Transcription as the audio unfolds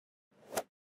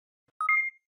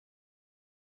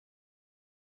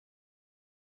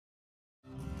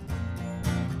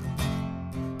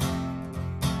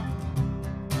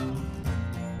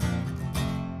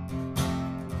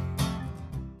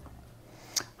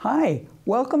Hi,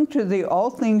 welcome to the All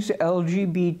Things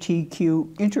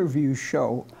LGBTQ interview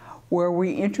show, where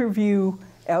we interview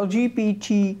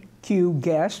LGBTQ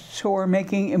guests who are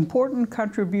making important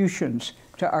contributions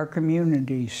to our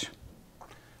communities.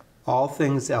 All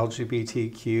Things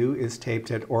LGBTQ is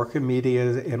taped at Orca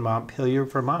Media in Montpelier,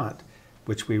 Vermont,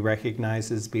 which we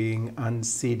recognize as being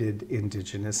unceded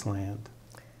Indigenous land.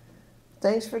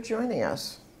 Thanks for joining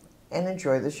us and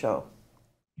enjoy the show.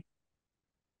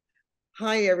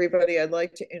 Hi, everybody. I'd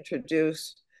like to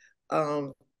introduce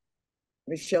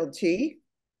Michelle T.,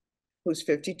 who's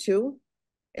 52,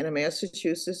 and a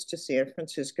Massachusetts to San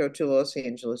Francisco to Los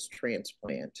Angeles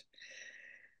transplant.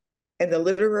 And the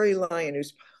literary lion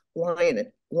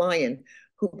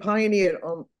who pioneered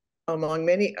among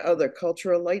many other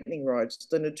cultural lightning rods,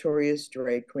 the notorious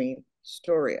drag queen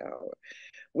story hour,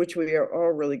 which we are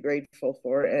all really grateful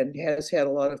for and has had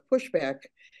a lot of pushback,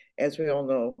 as we all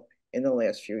know, in the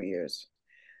last few years.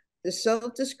 The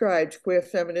self-described queer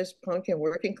feminist, punk, and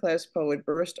working class poet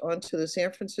burst onto the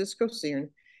San Francisco scene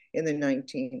in the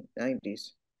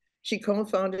 1990s. She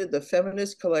co-founded the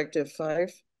feminist collective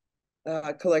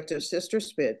Sister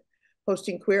Spit,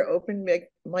 hosting queer open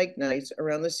mic nights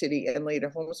around the city and later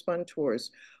homespun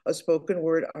tours of spoken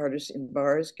word artists in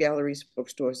bars, galleries,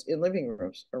 bookstores, and living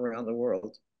rooms around the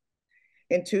world.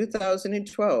 In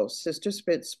 2012, Sister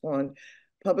Spit spawned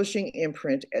publishing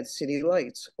imprint at City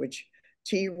Lights, which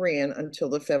T ran until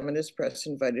the feminist press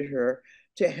invited her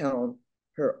to helm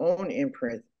her own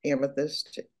imprint,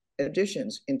 Amethyst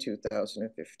Editions, in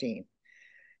 2015.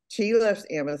 T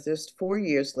left Amethyst 4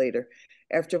 years later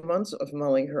after months of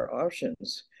mulling her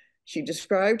options. She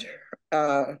described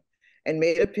and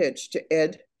made a pitch to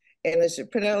Ed, and is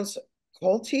it pronounced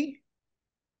Colty?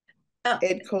 Oh.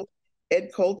 Ed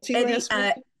Colty?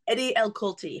 Eddie L.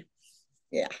 Colty.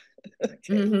 Yeah.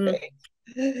 Okay.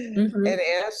 Mm-hmm. And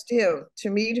asked him to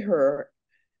meet her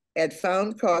at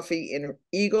Found Coffee in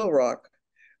Eagle Rock,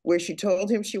 where she told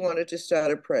him she wanted to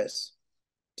start a press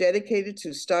dedicated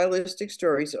to stylistic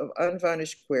stories of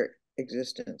unvarnished queer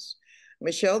existence.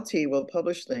 Michelle T. will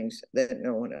publish things that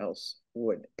no one else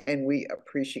would, and we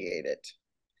appreciate it.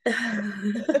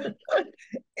 And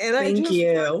Thank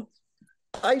you.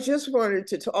 I just wanted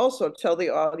to also tell the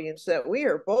audience that we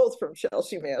are both from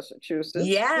Chelsea, Massachusetts.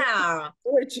 Yeah.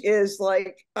 Which is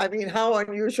like, I mean, how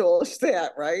unusual is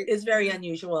that, right? It's very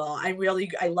unusual. I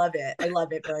love it. I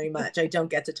love it very much. I don't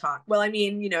get to talk. Well, I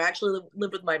mean, actually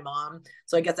live with my mom.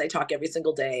 So I guess I talk every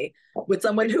single day with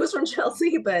someone who's from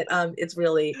Chelsea, but it's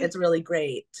really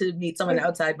great to meet someone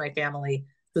outside my family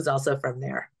who's also from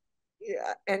there.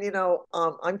 Yeah, and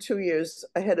I'm 2 years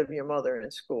ahead of your mother in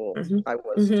school. Mm-hmm. I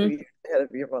was 2 years ahead of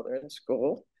your mother in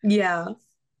school. Yeah.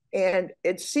 And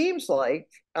it seems like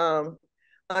I'm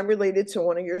related to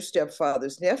one of your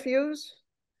stepfather's nephews,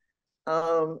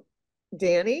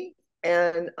 Danny,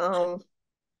 and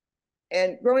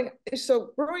growing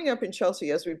up in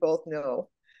Chelsea, as we both know,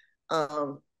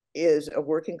 is a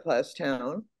working class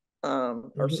town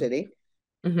or city,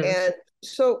 and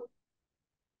so.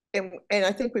 And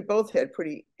I think we both had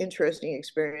pretty interesting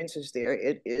experiences there.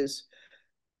 It is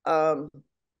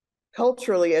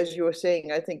culturally, as you were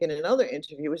saying, I think in another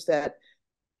interview, is that,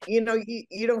 you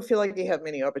don't feel like you have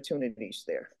many opportunities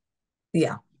there.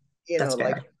 Yeah, that's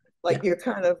fair. Like you're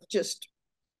kind of just,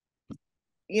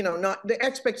 not, the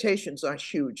expectations aren't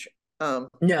huge.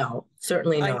 No,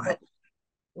 certainly not.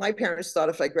 My parents thought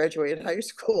if I graduated high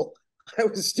school, I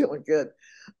was doing good.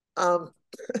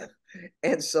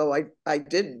 And so I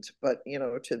didn't, but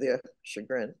to their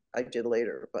chagrin, I did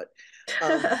later. But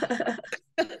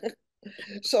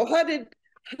so how did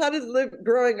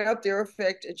growing up there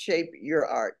affect and shape your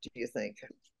art, do you think?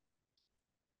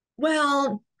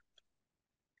 Well,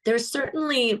 it's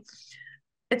certainly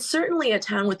a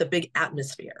town with a big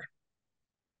atmosphere.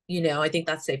 I think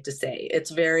that's safe to say.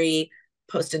 It's very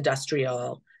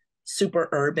post-industrial, super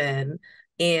urban,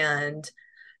 and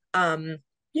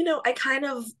I kind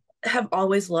of have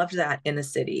always loved that in a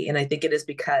city. And I think it is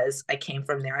because I came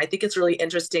from there. I think it's really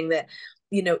interesting that,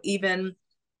 even,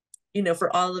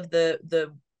 for all of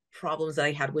the problems that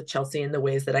I had with Chelsea and the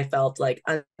ways that I felt like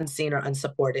unseen or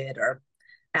unsupported or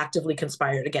actively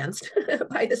conspired against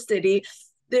by the city,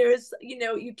 there's,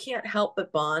 you can't help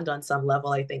but bond on some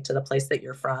level, I think, to the place that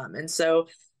you're from. And so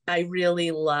I really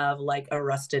love like a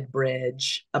rusted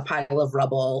bridge, a pile of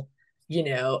rubble,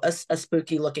 a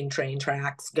spooky looking train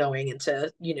tracks going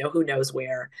into, who knows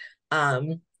where.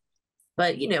 But,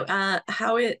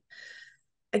 how it,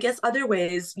 I guess other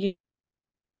ways,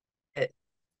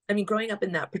 growing up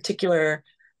in that particular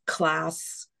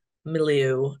class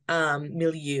milieu,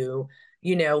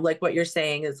 you know, like what you're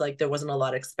saying is like there wasn't a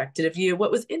lot expected of you.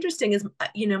 What was interesting is,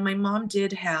 you know, my mom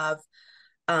did have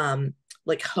um,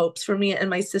 like hopes for me and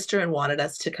my sister and wanted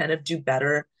us to kind of do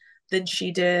better than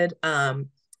she did.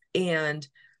 And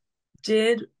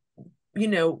did, you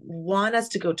know, want us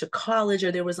to go to college,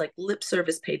 or there was like lip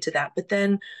service paid to that. But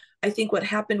then I think what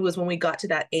happened was when we got to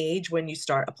that age when you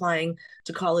start applying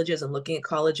to colleges and looking at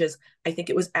colleges, I think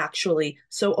it was actually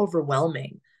so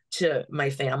overwhelming to my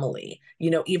family, you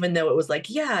know, even though it was like,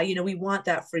 yeah, you know, we want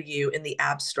that for you in the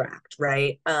abstract,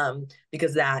 right?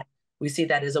 Because that we see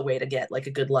that as a way to get like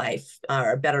a good life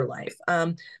or a better life.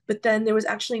 But then there was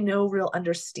actually no real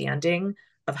understanding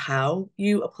of how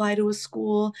you apply to a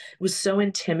school. It was so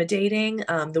intimidating,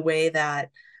 the way that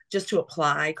just to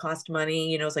apply cost money.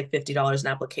 You know, it was like $50 an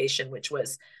application, which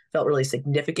was felt really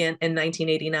significant in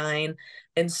 1989.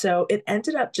 And so it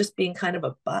ended up just being kind of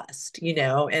a bust, you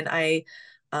know, and I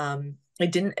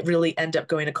didn't really end up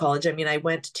going to college. I mean, I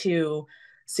went to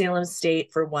Salem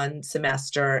State for one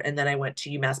semester, and then I went to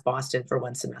UMass Boston for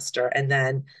one semester. And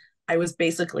then I was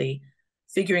basically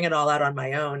figuring it all out on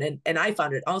my own. And I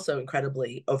found it also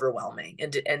incredibly overwhelming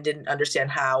and didn't understand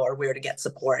how or where to get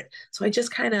support. So I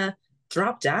just kind of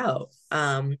dropped out,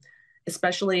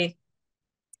 especially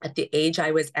at the age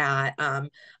I was at. I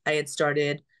had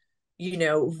started, you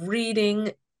know,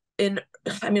 reading in,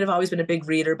 I mean, I've always been a big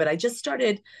reader, but I just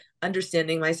started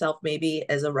understanding myself maybe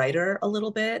as a writer a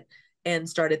little bit and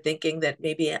started thinking that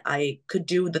maybe I could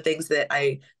do the things that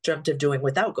I dreamt of doing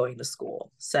without going to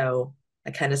school. So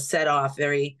I kind of set off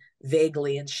very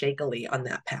vaguely and shakily on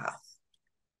that path.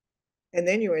 And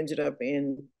then you ended up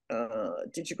in,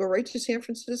 did you go right to San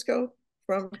Francisco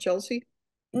from Chelsea?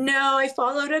 No, I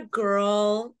followed a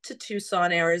girl to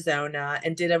Tucson, Arizona,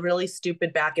 and did a really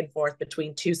stupid back and forth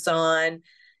between Tucson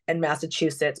and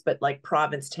Massachusetts, but like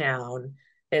Provincetown,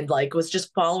 and like was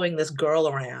just following this girl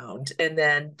around. And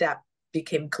then that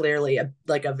became clearly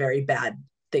like a very bad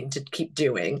thing to keep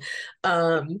doing.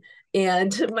 Um,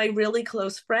 and my really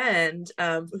close friend,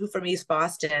 who from East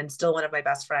Boston, still one of my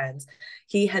best friends,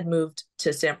 he had moved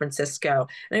to San Francisco.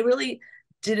 And I really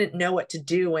didn't know what to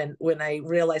do when I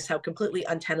realized how completely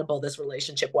untenable this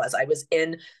relationship was. I was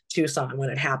in Tucson when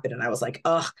it happened, and I was like,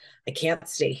 oh, I can't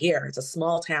stay here. It's a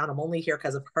small town. I'm only here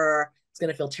because of her. It's going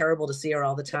to feel terrible to see her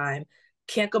all the time.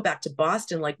 Can't go back to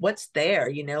Boston. Like, what's there?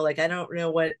 You know, like I don't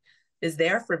know what is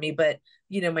there for me. But,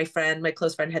 you know, my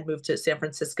close friend had moved to San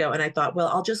Francisco, and I thought, well,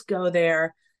 I'll just go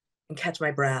there and catch my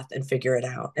breath and figure it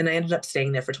out. And I ended up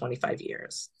staying there for 25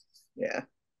 years. Yeah.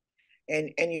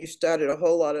 And you started a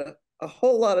whole lot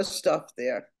of stuff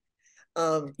there.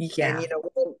 And Yeah. you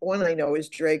know, one I know is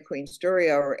Drag Queen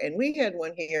Story Hour, and we had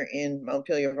one here in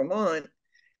Montpelier, Vermont,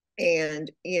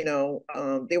 and you know,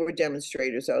 there were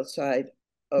demonstrators outside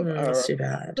of That's our too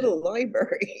bad. little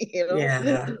library, you know,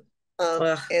 Yeah.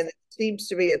 Ugh. and it seems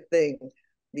to be a thing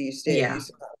these Yeah.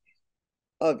 days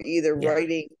of either Yeah.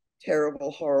 writing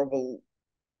terrible, horrible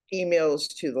emails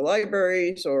to the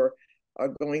libraries or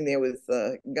are going there with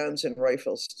guns and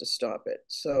rifles to stop it.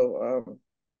 So,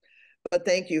 but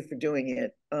thank you for doing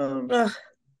it. Ugh.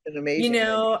 An You amazing idea.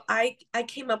 know, I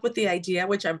came up with the idea,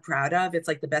 which I'm proud of. It's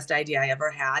like the best idea I ever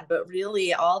had, but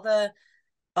really all the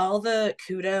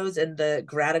kudos and the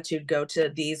gratitude go to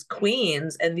these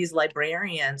queens and these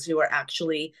librarians who are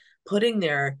actually putting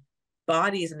their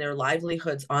bodies and their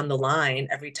livelihoods on the line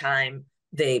every time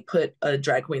they put a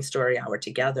drag queen story hour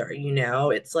together. You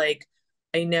know, it's like,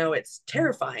 I know it's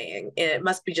terrifying. It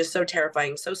must be just so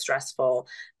terrifying, so stressful.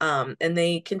 And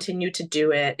they continue to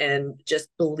do it and just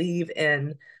believe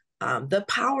in the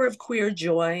power of queer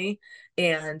joy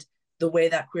and the way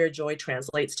that queer joy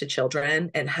translates to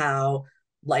children and how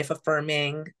life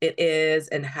affirming it is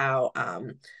and how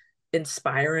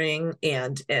inspiring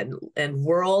and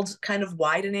world kind of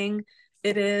widening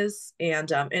it is.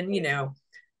 And you know,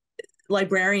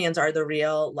 librarians are the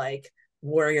real like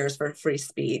warriors for free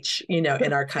speech, you know,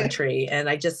 in our country. And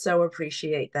I just so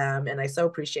appreciate them, and I so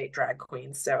appreciate drag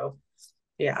queens. So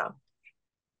yeah.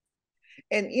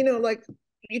 And you know, like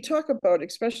you talk about,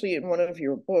 especially in one of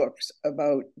your books,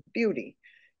 about beauty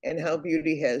and how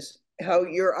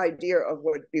your idea of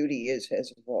what beauty is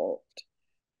has evolved.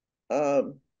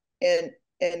 Um,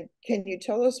 and can you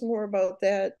tell us more about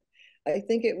that? I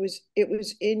think it was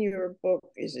in your book.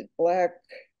 Is it Black?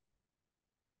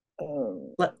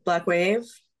 Um, Black wave.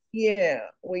 yeah,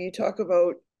 where you talk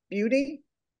about beauty,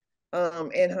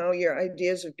 and how your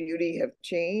ideas of beauty have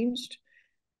changed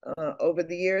over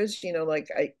the years. You know, like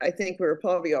I think we were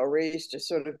probably all raised to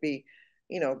sort of be,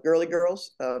 you know, girly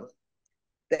girls.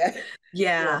 That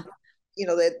you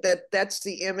know, Yeah. that's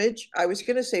the image. I was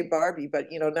gonna say Barbie,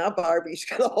 but you know, now Barbie's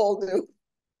got a whole new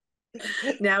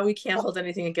Now we can't hold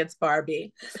anything against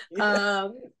Barbie. Yeah.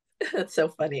 That's so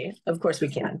funny. Of course we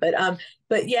can.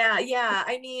 But yeah, yeah.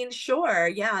 I mean, sure.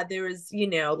 Yeah, there was,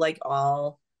 like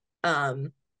all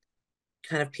um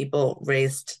kind of people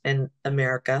raised in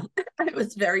America. It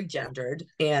was very gendered,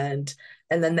 and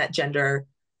then that gender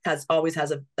always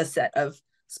has a set of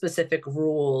specific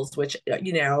rules, which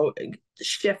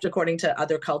shift according to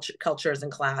other cultures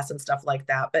and class and stuff like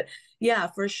that. But yeah,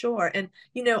 for sure. And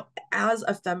as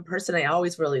a femme person, I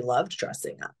always really loved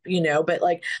dressing up. But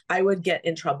like I would get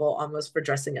in trouble almost for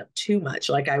dressing up too much.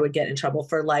 Like I would get in trouble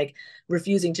for like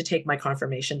refusing to take my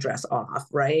confirmation dress off,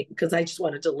 right? Because I just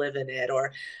wanted to live in it,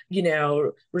 or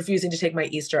refusing to take my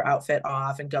Easter outfit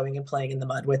off and going and playing in the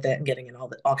mud with it and getting in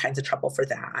all kinds of trouble for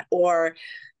that. Or,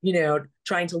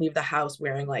 trying to leave the house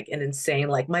wearing like an insane,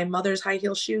 like my mother's high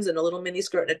heel shoes and a little mini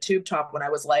skirt and a tube top when I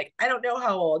was like, I don't know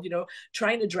how old,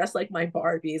 trying to dress like my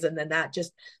Barbies. And then that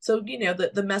just, so,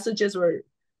 the messages were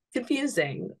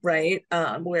confusing, right?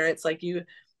 Where it's like you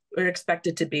were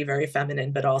expected to be very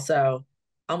feminine, but also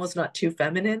almost not too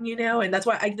feminine, and that's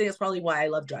why I think that's probably why I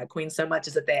love drag queens so much,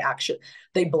 is that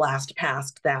they blast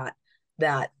past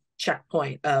that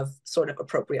checkpoint of sort of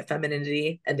appropriate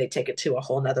femininity, and they take it to a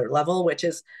whole nother level, which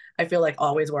is I feel like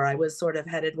always where I was sort of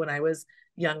headed when I was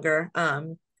younger.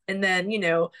 And then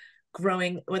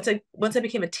growing, once I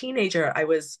became a teenager, I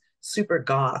was super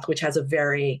goth, which has a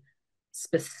very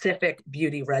specific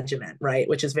beauty regimen, right,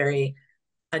 which is very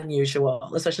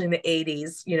unusual, especially in the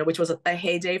 80s, which was a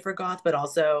heyday for goth, but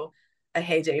also a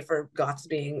heyday for goths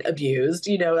being abused.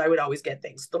 I would always get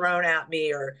things thrown at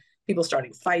me, or people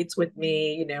starting fights with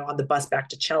me, on the bus back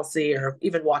to Chelsea, or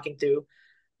even walking through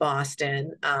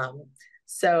Boston.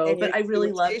 But I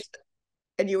really loved.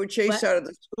 And you were chased What? out of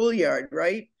the schoolyard,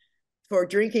 right? For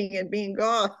drinking and being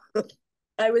goth.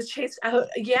 I was chased out.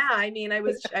 Yeah, I mean, I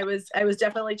was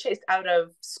definitely chased out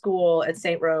of school at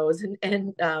St. Rose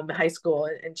and high school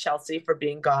in Chelsea for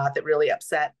being goth. It really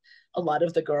upset a lot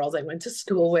of the girls I went to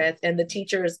school with, and the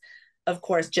teachers, of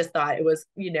course, just thought it was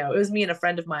me and a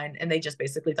friend of mine, and they just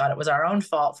basically thought it was our own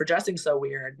fault for dressing so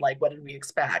weird. Like, what did we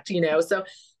expect? So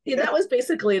yeah, that was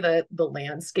basically the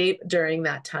landscape during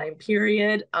that time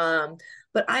period.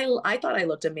 But I thought I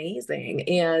looked amazing,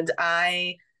 and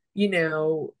you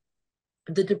know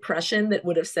the depression that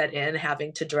would have set in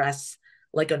having to dress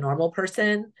like a normal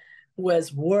person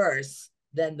was worse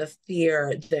than the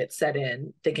fear that set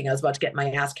in thinking I was about to get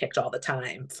my ass kicked all the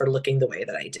time for looking the way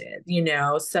that I did.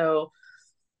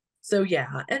 So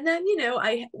yeah. And then,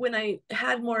 when I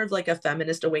had more of like a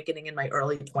feminist awakening in my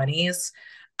early 20s,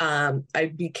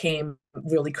 I became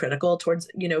really critical towards,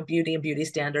 beauty and beauty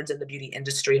standards in the beauty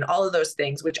industry and all of those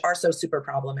things, which are so super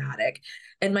problematic.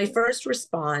 And my first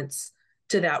response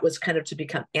to that was kind of to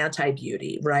become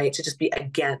anti-beauty, right? To just be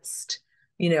against,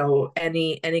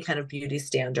 any kind of beauty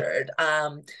standard.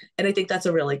 And I think that's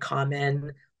a really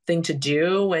common thing to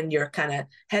do when your kind of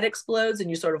head explodes and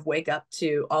you sort of wake up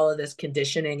to all of this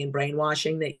conditioning and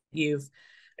brainwashing that you've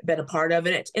been a part of.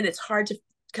 And it's hard to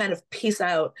kind of piece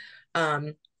out,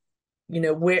 where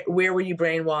were you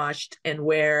brainwashed, and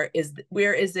where is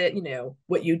it,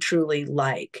 what you truly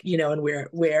like, and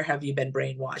where have you been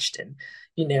brainwashed, and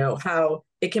how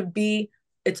it can be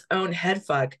its own head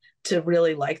fuck to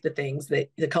really like the things that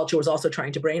the culture was also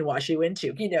trying to brainwash you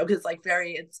into, because like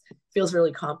it feels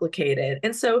really complicated.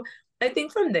 And so I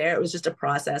think from there, it was just a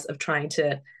process of trying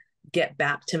to get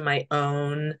back to my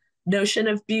own notion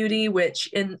of beauty,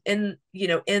 which in the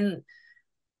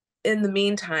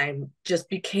meantime just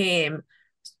became,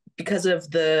 because of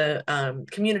the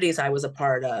communities I was a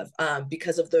part of,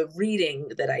 because of the reading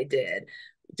that I did,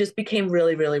 just became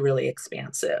really, really, really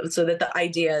expansive. So that the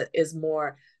idea is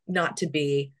more not to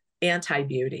be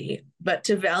anti-beauty, but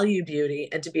to value beauty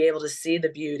and to be able to see the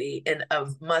beauty in a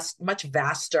much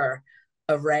vaster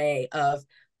array of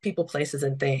people, places,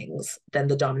 and things than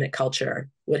the dominant culture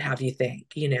would have you think.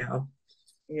 Yeah.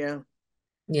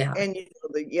 Yeah. And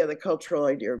the cultural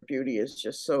idea of beauty is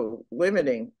just so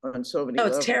limiting on so many Oh,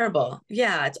 it's levels. terrible.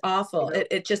 Yeah, it's awful.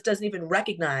 It just doesn't even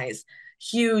recognize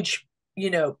huge,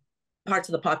 parts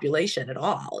of the population at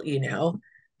all.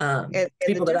 And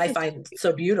People that I find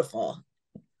so beautiful.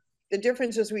 The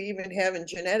differences we even have in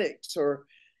genetics, or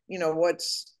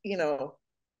what's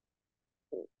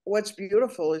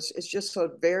beautiful is just so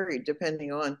varied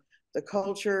depending on the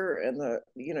culture and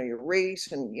your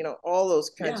race, and all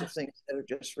those kinds of things that are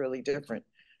just really different.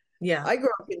 Yeah. I grew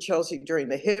up in Chelsea during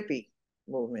the hippie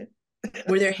movement.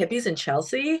 Were there hippies in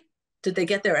Chelsea? Did they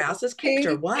get their asses kicked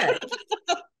or what?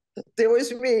 There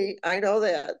was me, I know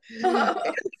that.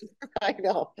 I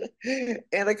know.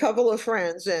 And a couple of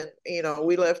friends, and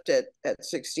we left at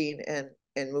 16 and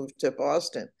moved to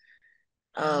Boston.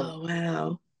 Um, Oh,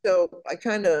 wow. so I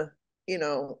kind of, you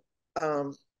know,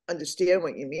 understand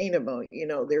what you mean about,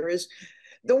 there is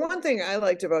the one thing I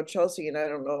liked about Chelsea, and I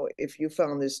don't know if you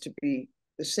found this to be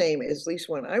the same, at least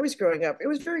when I was growing up, it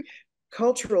was very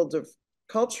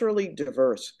culturally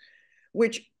diverse,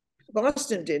 which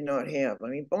Boston did not have. I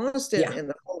mean, Boston Yeah. and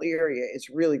the whole area is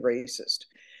really racist.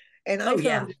 And I Oh,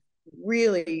 yeah. found it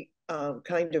really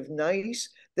kind of nice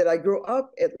that I grew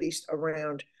up at least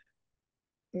around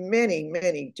many,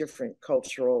 many different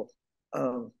cultural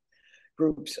um,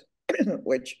 groups,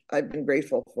 which I've been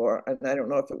grateful for. And I don't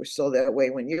know if it was still that way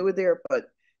when you were there, but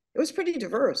it was pretty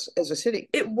diverse as a city.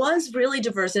 It was really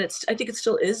diverse, and I think it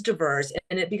still is diverse,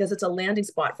 and it because it's a landing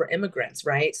spot for immigrants,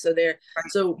 right? So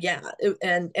yeah,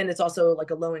 and it's also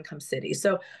like a low income city.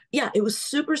 So yeah, it was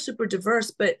super super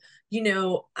diverse. But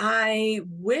I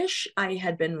wish I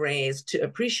had been raised to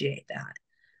appreciate that,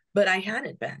 but I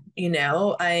hadn't been.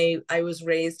 I was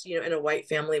raised, in a white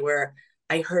family where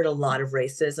I heard a lot of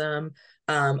racism.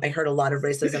 I heard a lot of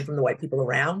racism from the white people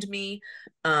around me,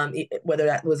 whether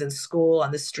that was in school,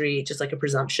 on the street, just like a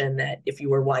presumption that if you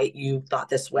were white, you thought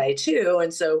this way too.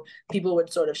 And so people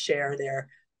would sort of share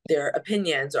their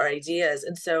opinions or ideas.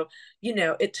 And so,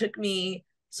 it took me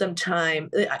some time.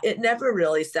 It never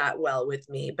really sat well with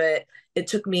me, but it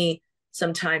took me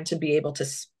some time to be able to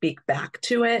speak back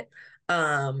to it.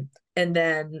 And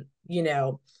then,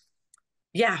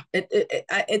 yeah,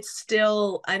 it's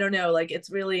still, I don't know, like, it's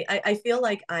really, I feel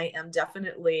like I am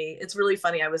definitely, it's really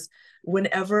funny.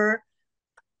 Whenever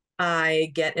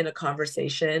I get in a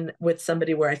conversation with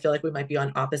somebody where I feel like we might be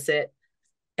on opposite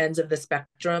ends of the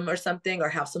spectrum or something, or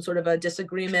have some sort of a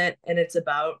disagreement, and it's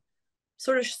about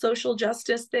sort of social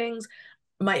justice things,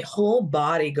 my whole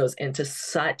body goes into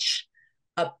such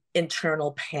a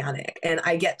internal panic, and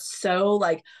I get so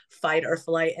like fight or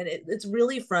flight, and it's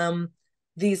really from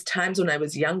these times when I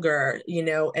was younger,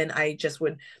 and I just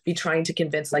would be trying to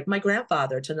convince like my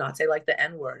grandfather to not say like the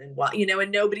N word, and what,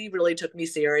 and nobody really took me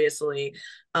seriously.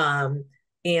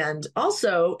 And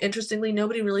also, interestingly,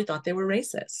 nobody really thought they were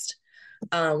racist,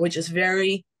 which is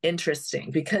very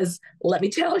interesting because let me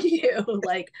tell you,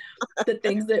 like, the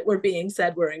things that were being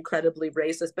said were incredibly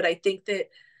racist. But I think that,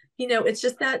 it's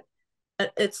just that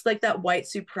it's like that white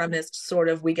supremacist sort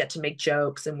of, we get to make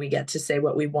jokes and we get to say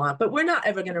what we want, but we're not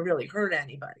ever going to really hurt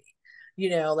anybody.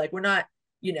 Like, we're not,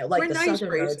 like We're the nice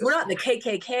Southerners, we're racists. not in the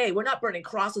KKK, we're not burning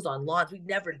crosses on lawns. We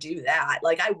never do that.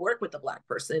 Like, I work with a Black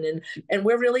person, and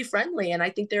we're really friendly, and I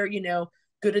think they're,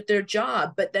 good at their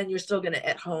job, but then you're still going to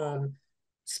at home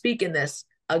speak in this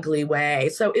ugly way.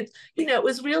 So it's, it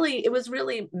was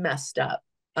really messed up.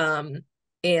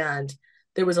 And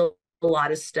there was a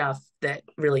lot of stuff that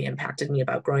really impacted me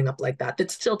about growing up like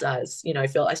that still does. I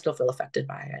still feel affected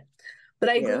by it. But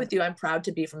I agree Yeah. with you. I'm proud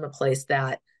to be from a place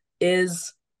that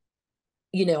is,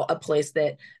 a place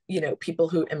that, people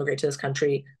who immigrate to this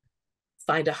country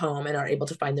find a home and are able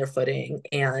to find their footing.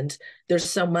 And there's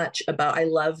so much about, I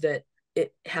love that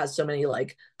it has so many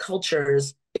like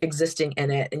cultures existing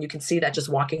in it. And you can see that just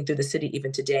walking through the city,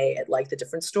 even today, at like the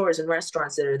different stores and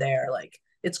restaurants that are there. Like,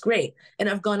 it's great. And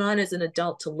I've gone on as an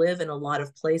adult to live in a lot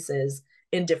of places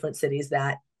in different cities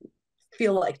that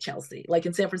feel like Chelsea. Like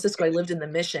in San Francisco, I lived in the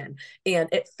Mission, and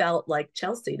it felt like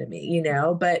Chelsea to me,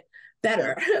 but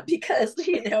better because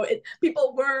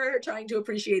people were trying to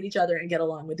appreciate each other and get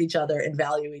along with each other and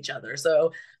value each other.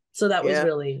 So Yeah. that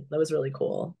was really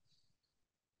cool.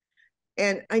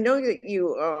 And I know that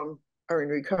you are in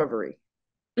recovery.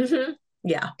 Mm-hmm.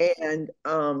 Yeah. And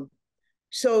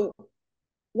so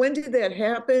when did that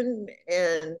happen?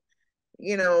 And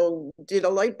did a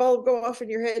light bulb go off in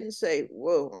your head and say,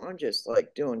 whoa, I'm just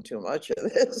like doing too much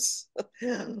of this?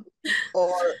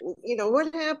 Or,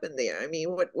 what happened there? I mean,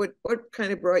 what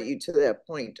kind of brought you to that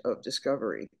point of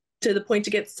discovery? To the point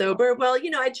to get sober. Well,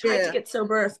 I tried to Yeah. get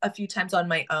sober a few times on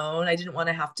my own. I didn't want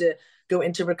to have to go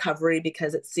into recovery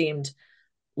because it seemed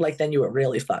like then you were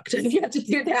really fucked if you had to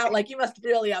do that. Like, you must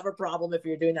really have a problem if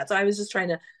you're doing that. So I was just trying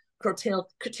to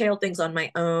curtail things on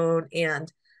my own,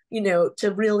 and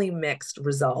to really mixed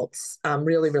results,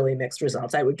 really, really mixed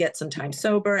results. I would get some time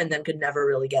sober and then could never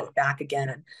really get it back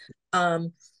again.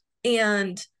 And,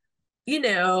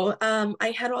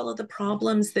 I had all of the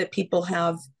problems that people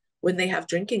have when they have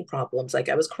drinking problems. Like,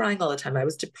 I was crying all the time. I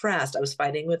was depressed. I was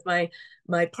fighting with my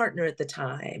partner at the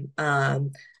time.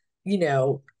 You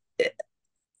know,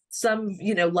 some,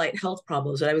 light health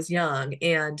problems when I was young.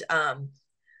 And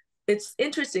it's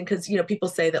interesting because, people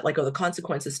say that like, oh, the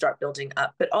consequences start building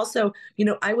up. But also,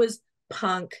 I was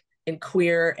punk and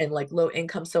queer and like low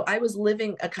income. So I was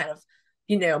living a kind of,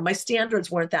 my standards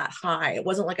weren't that high. It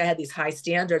wasn't like I had these high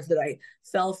standards that I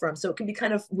fell from. So it can be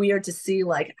kind of weird to see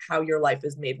like how your life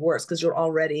is made worse because you're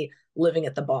already living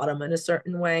at the bottom in a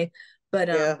certain way.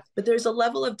 Yeah. But there's a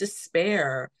level of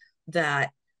despair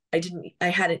that I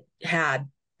hadn't had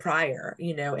prior,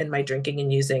 in my drinking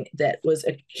and using that was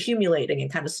accumulating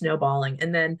and kind of snowballing.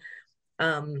 And then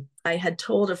I had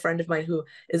told a friend of mine who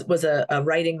was a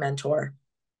writing mentor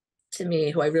to me,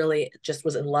 who I really just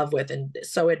was in love with and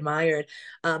so admired.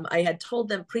 I had told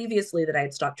them previously that I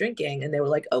had stopped drinking, and they were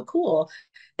like, "Oh, cool."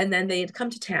 And then they had come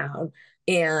to town,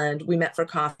 and we met for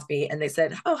coffee, and they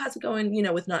said, "Oh, how's it going?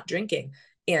 With not drinking?"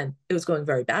 And it was going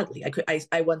very badly.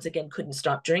 I once again couldn't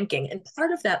stop drinking, and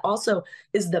part of that also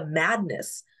is the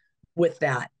madness with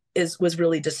that was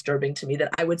really disturbing to me.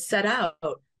 That I would set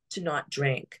out to not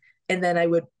drink, and then I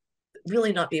would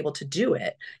really not be able to do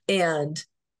it, and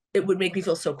it would make me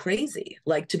feel so crazy,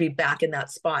 like to be back in that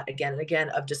spot again and again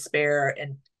of despair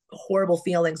and horrible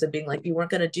feelings of being like, you weren't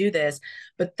going to do this.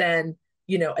 But then,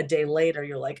 a day later,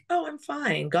 you're like, oh, I'm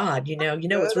fine. God,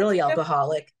 it's really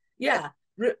alcoholic. Yeah.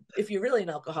 If you're really an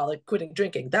alcoholic, quitting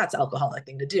drinking, that's alcoholic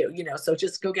thing to do, so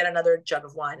just go get another jug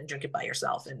of wine and drink it by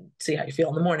yourself and see how you feel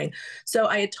in the morning. So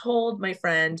I had told my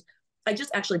friend, I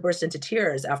just actually burst into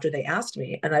tears after they asked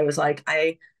me. And I was like,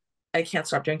 I can't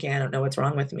stop drinking. I don't know what's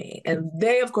wrong with me. And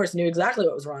they, of course, knew exactly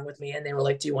what was wrong with me. And they were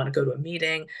like, do you want to go to a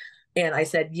meeting? And I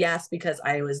said yes, because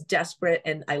I was desperate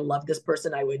and I loved this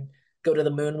person. I would go to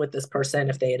the moon with this person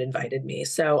if they had invited me.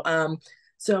 So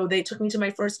they took me to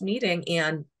my first meeting,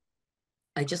 and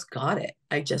I just got it.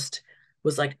 I just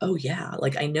was like, oh yeah,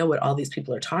 like I know what all these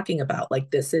people are talking about.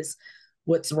 Like this is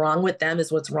what's wrong with them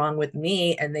is what's wrong with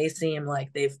me. And they seem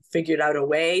like they've figured out a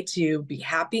way to be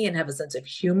happy and have a sense of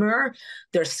humor.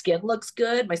 Their skin looks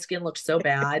good. My skin looked so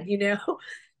bad,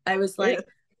 I was like,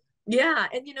 yeah.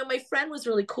 And, my friend was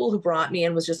really cool who brought me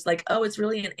and was just like, oh, it's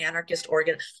really an anarchist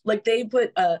organ. Like they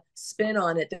put a spin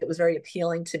on it that was very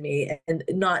appealing to me, and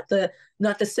not the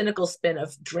cynical spin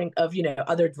of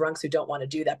other drunks who don't want to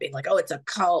do that, being like, oh, it's a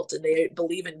cult and they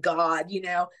believe in God.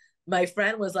 My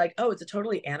friend was like, oh, it's a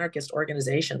totally anarchist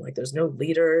organization. Like there's no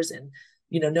leaders, and,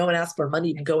 no one asks for money.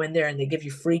 You can go in there and they give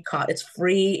you free it's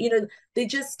free, they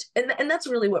just, and that's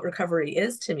really what recovery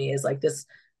is to me, is like this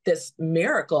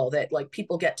miracle that like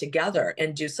people get together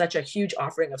and do such a huge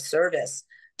offering of service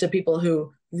to people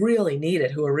who really need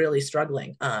it, who are really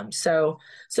struggling. So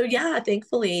yeah,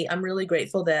 thankfully I'm really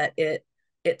grateful that it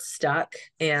stuck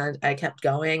and I kept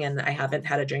going, and I haven't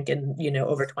had a drink in,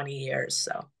 over 20 years.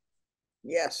 So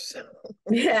yes.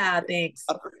 yeah, thanks.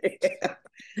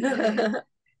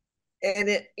 And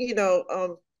it,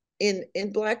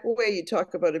 in Black Way, you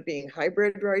talk about it being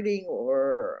hybrid writing,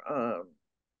 or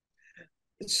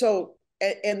so,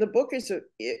 and the book is,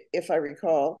 if I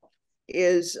recall,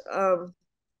 is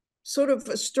sort of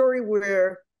a story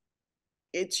where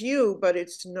it's you, but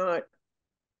it's not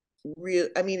real.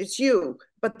 I mean, it's you,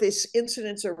 but these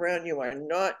incidents around you are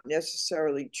not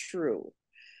necessarily true.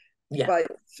 Yeah. But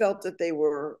felt that they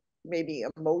were maybe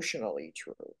emotionally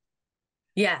true.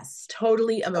 Yes,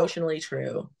 totally emotionally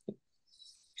true.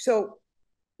 So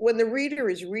when the reader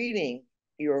is reading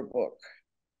your book,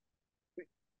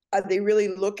 are they really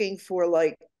looking for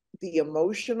like the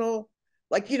emotional?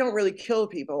 Like you don't really kill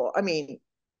people. I mean,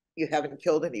 you haven't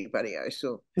killed anybody, I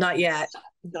assume. Not yet.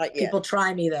 Not yet. People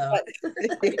try me though.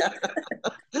 But,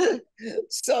 yeah.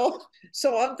 So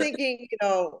I'm thinking,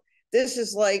 this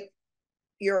is like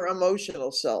your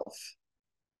emotional self.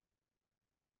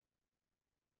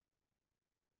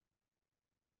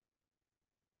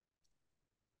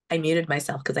 I muted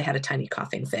myself because I had a tiny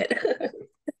coughing fit.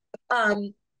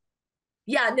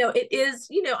 Yeah, no, it is,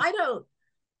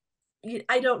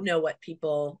 I don't know what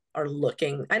people are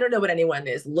looking. I don't know what anyone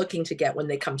is looking to get when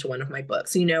they come to one of my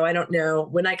books. I don't know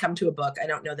when I come to a book, I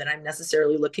don't know that I'm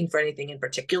necessarily looking for anything in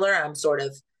particular. I'm sort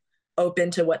of open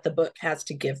to what the book has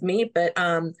to give me. But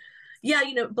yeah,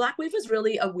 Black Wave was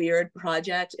really a weird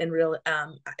project, and real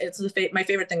it's my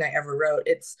favorite thing I ever wrote.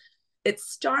 It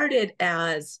started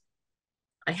as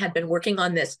I had been working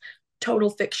on this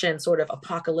total fiction sort of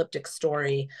apocalyptic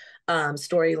storyline,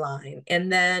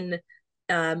 and then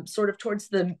sort of towards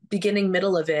the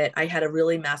middle of it, I had a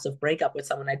really massive breakup with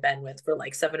someone I'd been with for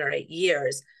like 7 or 8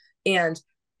 years. And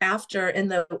after, in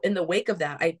the wake of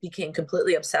that, I became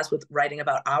completely obsessed with writing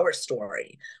about our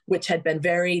story, which had been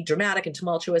very dramatic and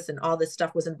tumultuous, and all this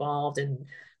stuff was involved, and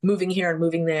moving here and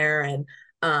moving there. And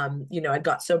I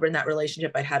got sober in that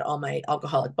relationship. I had all my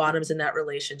alcoholic bottoms in that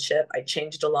relationship. I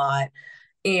changed a lot,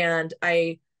 and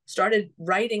I started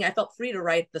writing. I felt free to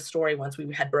write the story once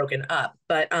we had broken up.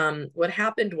 But what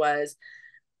happened was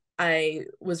I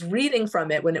was reading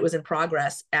from it when it was in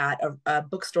progress at a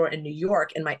bookstore in New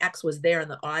York, and my ex was there in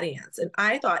the audience. And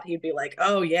I thought he'd be like,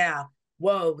 oh, yeah,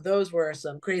 whoa, those were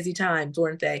some crazy times,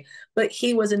 weren't they? But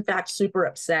he was, in fact, super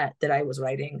upset that I was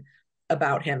writing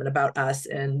about him and about us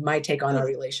and my take on our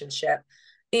relationship.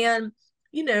 And,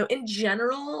 you know, in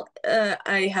general,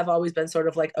 I have always been sort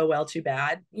of like, oh, well, too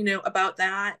bad, you know, about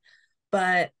that.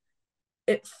 But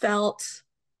it felt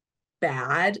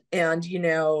bad. And, you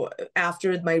know,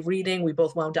 after my reading, we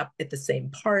both wound up at the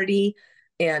same party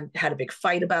and had a big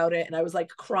fight about it. And I was like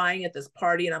crying at this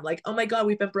party. And I'm like, oh my God,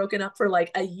 we've been broken up for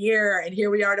like a year. And here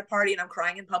we are at a party and I'm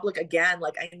crying in public again.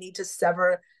 Like, I need to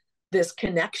sever this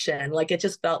connection. Like, it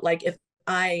just felt like if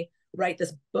I write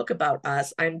this book about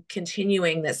us, I'm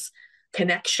continuing this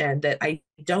connection that I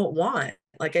don't want.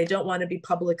 Like, I don't want to be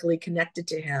publicly connected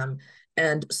to him.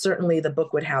 And certainly the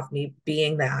book would have me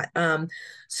being that.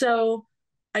 So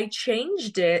I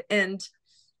changed it, and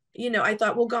you know, I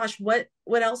thought, well, gosh, what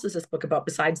else is this book about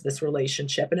besides this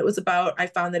relationship? And it was about, I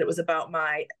found that it was about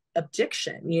my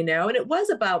addiction, you know, and it was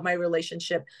about my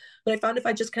relationship, but I found if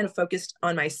I just kind of focused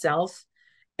on myself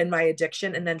and my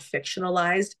addiction and then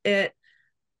fictionalized it,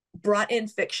 brought in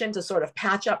fiction to sort of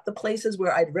patch up the places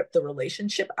where I'd ripped the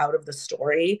relationship out of the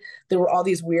story. There were all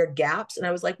these weird gaps. And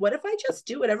I was like, what if I just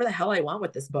do whatever the hell I want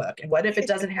with this book? And what if it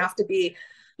doesn't have to be,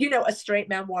 you know, a straight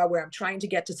memoir where I'm trying to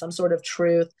get to some sort of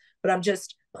truth, but I'm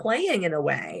just playing in a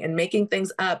way and making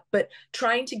things up, but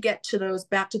trying to get to those,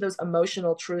 back to those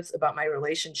emotional truths about my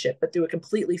relationship, but through a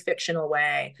completely fictional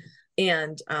way.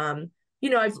 And, you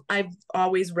know, I've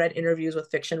always read interviews with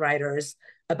fiction writers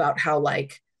about how,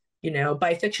 like, you know,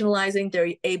 by fictionalizing,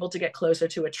 they're able to get closer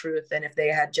to a truth than if they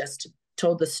had just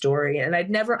told the story. And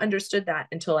I'd never understood that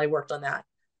until I worked on that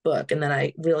book. And then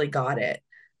I really got it.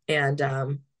 And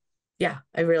yeah,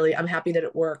 I'm happy that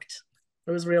it worked.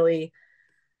 It was really,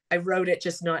 I wrote it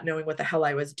just not knowing what the hell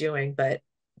I was doing, but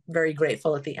very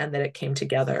grateful at the end that it came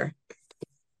together.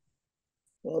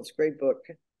 Well, it's a great book.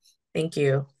 Thank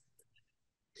you.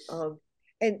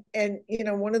 And you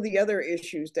know, one of the other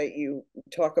issues that you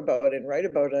talk about and write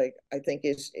about, I think,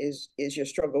 is your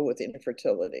struggle with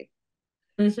infertility.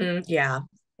 Mm-hmm, yeah.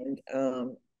 And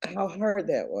how hard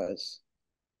that was.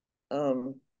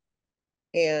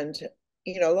 And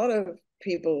you know, a lot of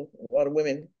people, a lot of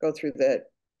women go through that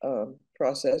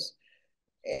process.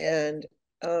 And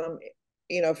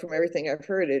you know, from everything I've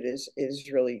heard, it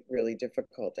is really, really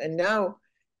difficult. And now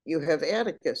you have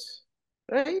Atticus,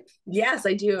 right? Yes,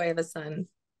 I do. I have a son.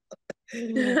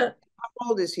 How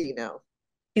old is he now?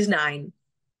 He's 9.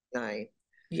 9.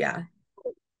 Yeah.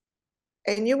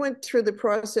 And you went through the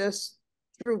process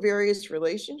through various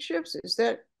relationships, is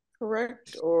that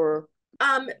correct? Or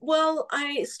well,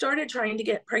 I started trying to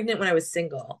get pregnant when I was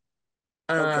single.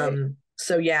 okay.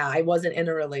 So yeah, I wasn't in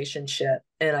a relationship,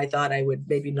 and I thought I would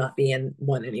maybe not be in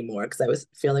one anymore because I was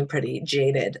feeling pretty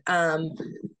jaded.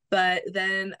 But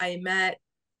then I met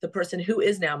the person who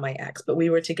is now my ex, but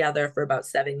we were together for about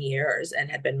 7 years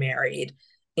and had been married.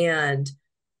 And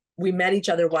we met each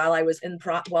other while I was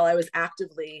while I was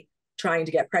actively trying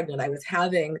to get pregnant. I was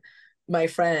having my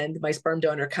friend, my sperm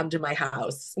donor, come to my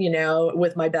house, you know,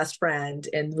 with my best friend,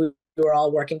 and we were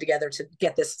all working together to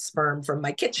get this sperm from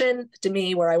my kitchen to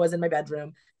me where I was in my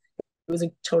bedroom. It was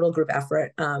a total group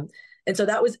effort. And so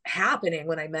that was happening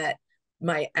when I met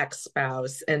my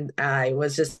ex-spouse, and I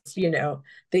was just, you know,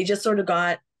 they just sort of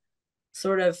got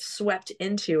sort of swept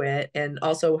into it and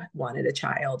also wanted a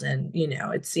child. And, you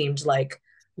know, it seemed like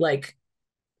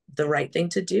the right thing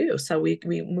to do. So we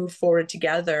moved forward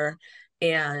together,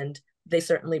 and they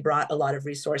certainly brought a lot of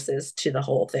resources to the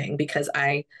whole thing because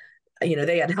you know,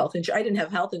 they had health insurance. I didn't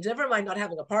have health insurance. Never mind not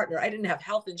having a partner. I didn't have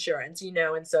health insurance, you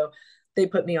know, and so they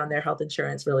put me on their health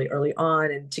insurance really early on.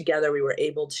 And together we were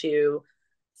able to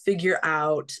figure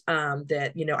out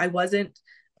that, you know, I wasn't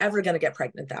ever going to get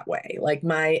pregnant that way. Like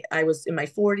I was in my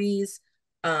 40s.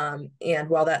 And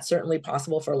while that's certainly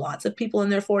possible for lots of people in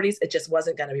their 40s, it just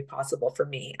wasn't going to be possible for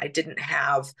me. I didn't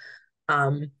have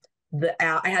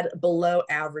I had a below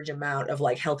average amount of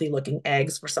like healthy looking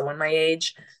eggs for someone my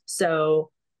age.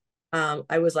 So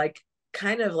I was like,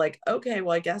 kind of like, okay,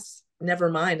 well, I guess never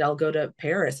mind. I'll go to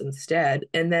Paris instead.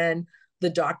 And then the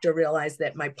doctor realized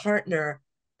that my partner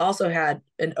also had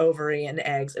an ovary and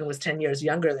eggs and was 10 years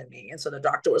younger than me. And so the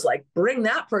doctor was like, bring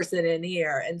that person in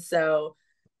here. And so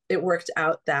it worked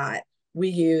out that we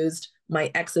used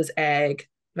my ex's egg,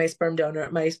 my sperm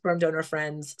donor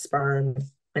friend's sperm,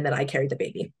 and then I carried the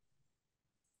baby.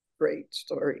 Great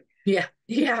story. Yeah.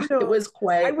 Yeah. You know, It was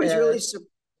quite, I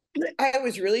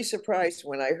was really surprised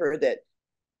when I heard that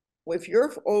if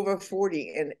you're over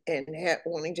 40 and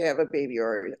wanting to have a baby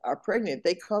or are pregnant,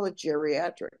 they call it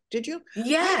geriatric. Did you? I had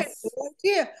Yes. no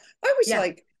idea. I was Yeah.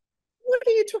 like, what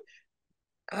are you talking?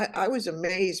 I was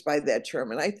amazed by that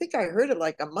term. And I think I heard it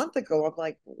like a month ago. I'm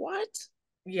like, what?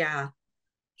 Yeah.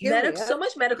 So Geriatric?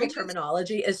 much medical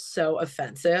terminology is so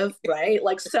offensive, right?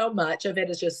 Like so much of it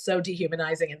is just so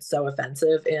dehumanizing and so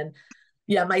offensive. And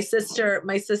yeah, my sister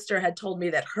had told me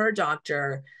that her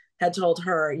doctor had told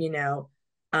her,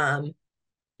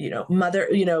 mother,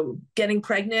 getting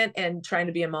pregnant and trying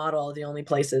to be a model are the only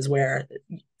places where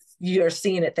you're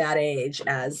seen at that age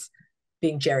as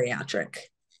being geriatric.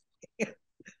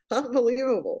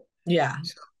 Unbelievable. Yeah.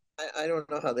 So I don't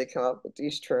know how they come up with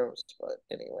these terms, but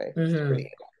anyway, it's Mm-hmm.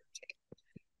 pretty.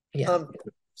 Yeah.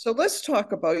 So let's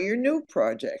talk about your new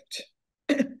project,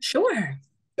 Sure.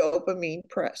 Dopamine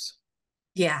Press.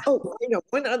 Yeah. Oh,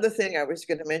 one other thing I was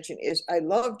going to mention is I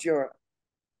loved your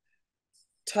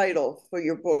title for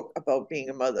your book about being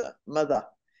a mother.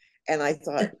 And I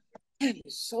thought, that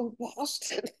is so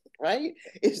Boston, right?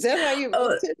 Is that how you Oh,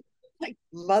 meant it? Like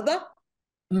mother?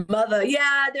 Mother.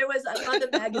 Yeah, there was a Mother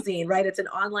magazine, right? It's an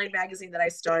online magazine that I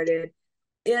started.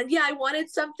 And yeah, I wanted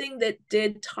something that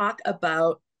did talk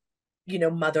about,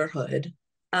 motherhood.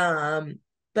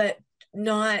 But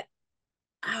not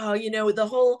the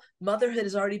whole motherhood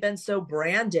has already been so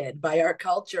branded by our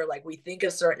culture. Like we think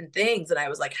of certain things. And I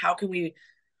was like, how can we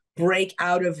break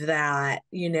out of that?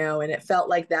 And it felt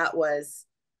like that was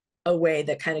a way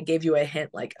that kind of gave you a hint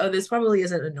like, oh, this probably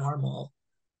isn't a normal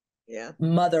Yeah.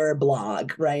 mother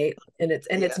blog, right? And it's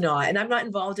Yeah. not. And I'm not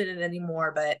involved in it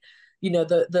anymore, but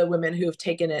the women who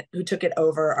took it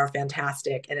over are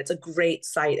fantastic. And it's a great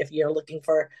site if you're looking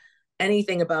for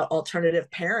anything about alternative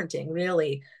parenting,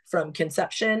 really, from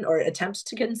conception or attempts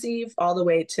to conceive all the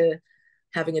way to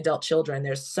having adult children.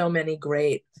 There's so many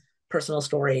great personal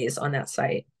stories on that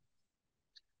site.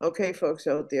 Okay, folks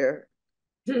out there,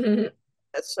 that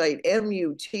site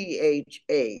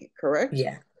MUTHA, correct?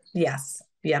 Yeah. Yes.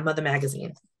 Yeah. Mother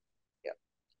Magazine. Yeah.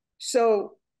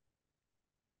 So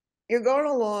you're going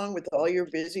along with all your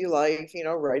busy life,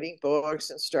 writing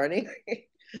books and starting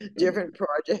different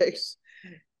projects.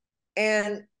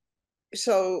 And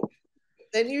so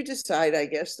then you decide, I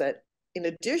guess, that in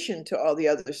addition to all the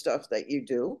other stuff that you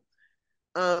do,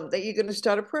 that you're going to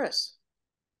start a press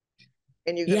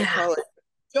and you're going to Yeah. call it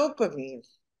Dopamine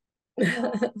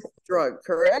Drug,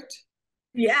 correct?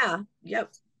 Yeah.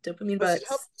 Yep. Dopamine Does it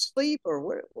help butts. sleep or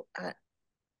what?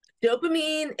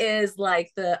 Dopamine is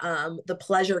like the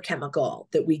pleasure chemical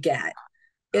that we get.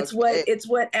 Okay. It's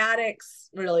what addicts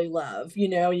really love.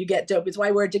 You get dope. It's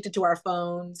why we're addicted to our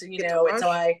phones. And Get the it's rush,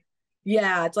 why,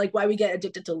 yeah, it's like why we get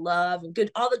addicted to love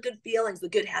and all the good feelings, the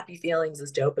good happy feelings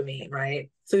is dopamine, right?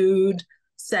 Food,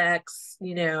 sex.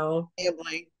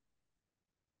 gambling,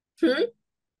 Hmm?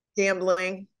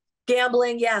 gambling.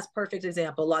 Gambling, yes, perfect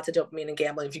example. Lots of dopamine in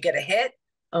gambling. If you get a hit,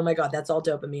 oh my God, that's all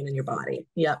dopamine in your body.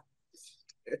 Yep.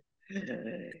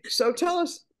 So tell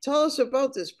us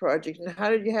about this project and how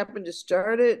did you happen to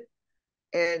start it?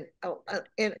 And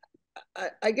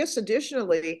I guess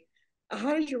additionally,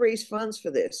 how did you raise funds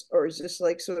for this, or is this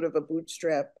like sort of a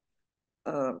bootstrap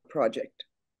project?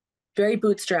 Very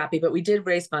bootstrappy, but we did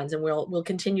raise funds, and we'll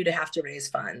continue to have to raise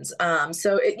funds.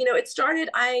 So it started.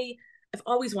 I've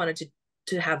always wanted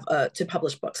to have to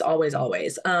publish books, always.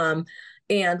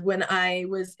 And when I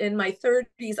was in my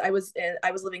 30s, I was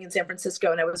living in San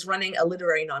Francisco, and I was running a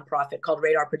literary nonprofit called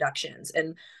Radar Productions.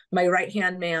 And my right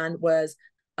hand man was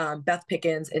Beth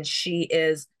Pickens, and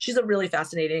she's a really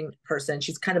fascinating person.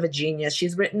 She's kind of a genius.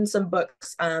 She's written some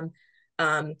books.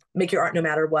 Make Your Art No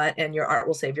Matter What and Your Art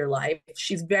Will Save Your Life.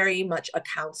 She's very much a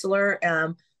counselor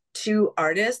to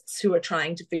artists who are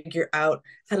trying to figure out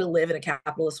how to live in a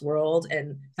capitalist world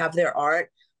and have their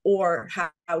art, or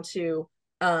how to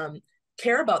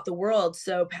care about the world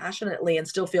so passionately and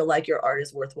still feel like your art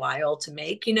is worthwhile to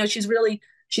make.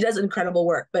 She does incredible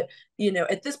work. But,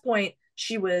 at this point,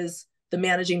 she was the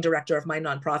managing director of my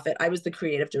nonprofit. I was the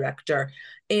creative director.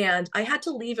 And I had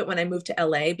to leave it when I moved to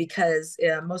LA because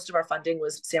most of our funding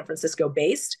was San Francisco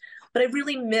based. But I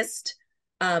really missed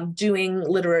doing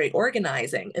literary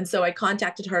organizing. And so I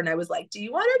contacted her and I was like, do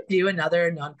you want to do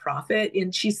another nonprofit?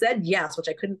 And she said yes, which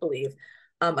I couldn't believe.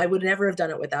 I would never have done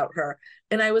it without her.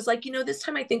 And I was like, this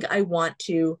time I think I want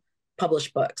to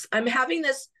publish books.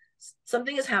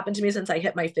 Something has happened to me since I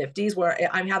hit my 50s where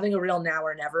I'm having a real now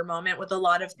or never moment with a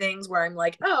lot of things where I'm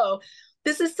like, oh,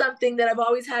 this is something that I've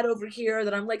always had over here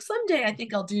that I'm like, someday I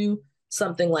think I'll do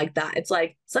something like that. It's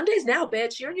like, Sunday's now,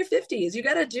 bitch. You're in your 50s. You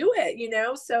got to do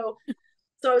it, So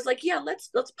I was like, yeah, let's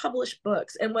publish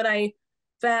books. And what I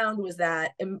found was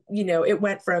that, you know, it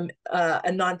went from a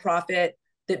nonprofit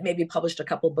that maybe published a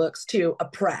couple books to a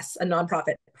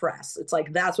nonprofit press. It's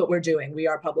like, that's what we're doing. We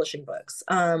are publishing books.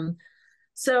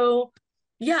 So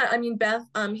yeah, I mean, Beth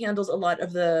handles a lot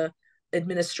of the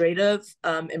administrative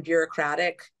and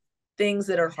bureaucratic things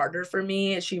that are harder for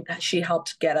me. She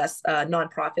helped get us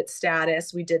nonprofit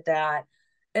status. We did that.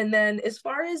 And then as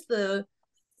far as the,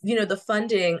 you know, the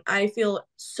funding, I feel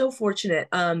so fortunate.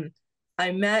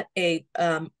 I met a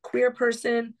queer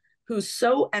person who's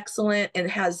so excellent and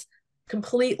has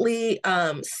completely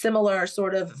similar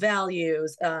sort of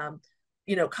values,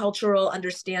 you know, cultural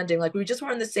understanding. Like, we just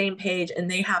were on the same page, and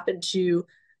they happen to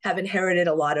have inherited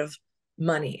a lot of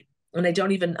money. And I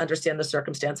don't even understand the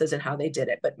circumstances and how they did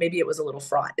it, but maybe it was a little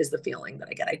fraught, is the feeling that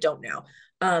I get. I don't know.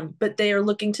 But they are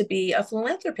looking to be a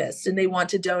philanthropist, and they want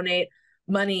to donate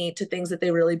money to things that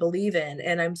they really believe in.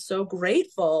 And I'm so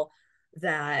grateful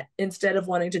that instead of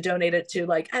wanting to donate it to,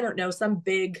 like, I don't know, some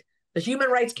big, the Human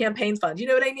Rights Campaign Fund, you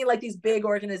know what I mean? Like these big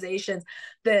organizations,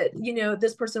 that, you know,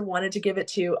 this person wanted to give it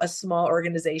to a small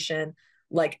organization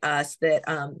like us that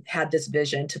had this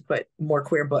vision to put more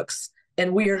queer books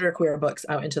and weirder queer books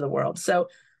out into the world. So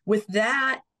with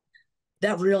that,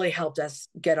 that really helped us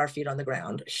get our feet on the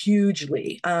ground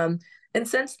hugely. And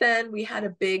since then, we had a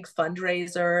big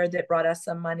fundraiser that brought us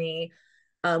some money.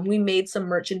 We made some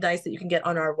merchandise that you can get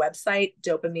on our website,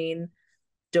 Dopamine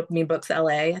Books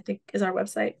LA, I think is our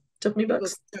website. Dopamine People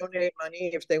Books. donate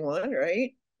money if they want,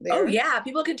 right? Oh yeah,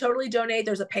 people can totally donate.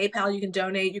 There's a PayPal you can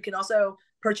donate. You can also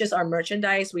purchase our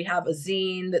merchandise. We have a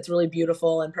zine that's really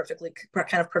beautiful and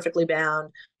perfectly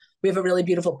bound. We have a really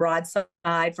beautiful broadside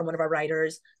from one of our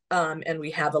writers. And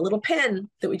we have a little pin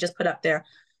that we just put up there.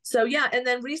 So yeah, and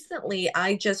then recently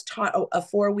I just taught a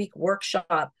 4-week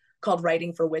workshop called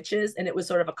Writing for Witches. And it was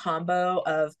sort of a combo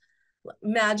of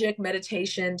magic,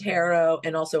 meditation, tarot,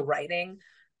 and also writing.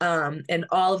 And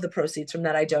all of the proceeds from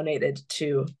that I donated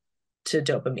to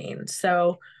Dopamine.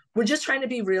 So we're just trying to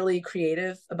be really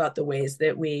creative about the ways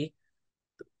that we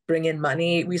bring in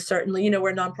money. We certainly, you know, we're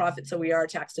a nonprofit, so we are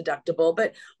tax deductible,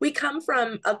 but we come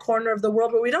from a corner of the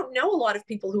world where we don't know a lot of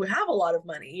people who have a lot of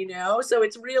money, you know? So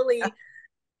it's really,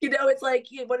 you know, it's like,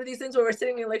 you know, one of these things where we're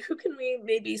sitting there like, who can we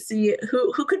maybe see,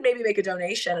 who could maybe make a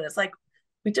donation? And it's like,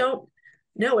 we don't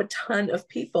know a ton of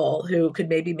people who could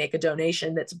maybe make a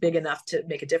donation that's big enough to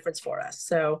make a difference for us.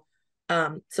 So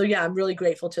yeah, I'm really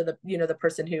grateful to the, you know, the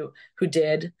person who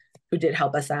did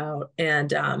help us out.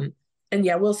 And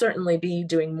yeah, we'll certainly be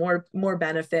doing more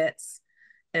benefits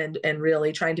and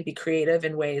really trying to be creative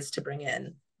in ways to bring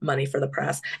in money for the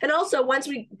press. And also once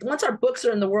our books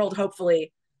are in the world,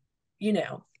 hopefully, you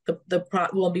know,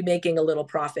 we'll be making a little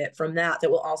profit from that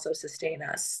will also sustain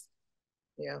us.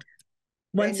 Yeah.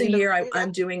 Once a year,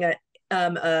 I'm doing an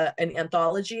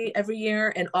anthology every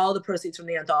year, and all the proceeds from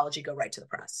the anthology go right to the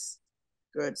press.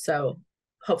 Good. So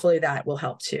hopefully that will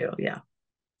help too. Yeah.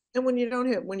 And when you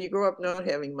grow up not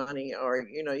having money, or,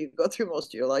 you know, you go through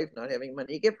most of your life not having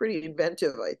money, you get pretty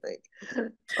inventive, I think.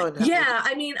 Yeah.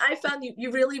 I mean, I found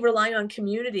you really rely on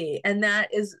community, and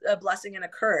that is a blessing and a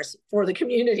curse for the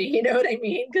community. You know what I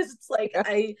mean? Because it's like,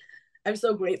 yeah. I'm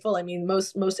so grateful. I mean,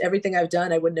 most everything I've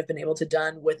done, I wouldn't have been able to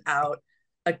done without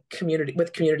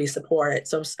community support.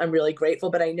 So I'm really grateful,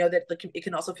 but I know that it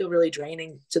can also feel really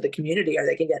draining to the community, or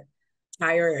they can get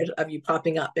tired of you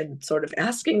popping up and sort of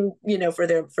asking, you know, for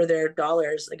their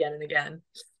dollars again and again.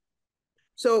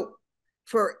 So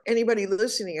for anybody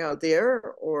listening out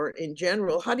there, or in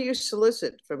general, how do you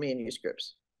solicit for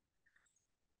manuscripts?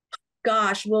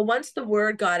 Gosh, well, once the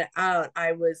word got out,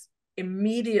 I was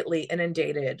immediately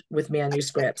inundated with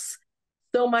manuscripts.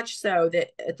 So much so that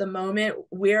at the moment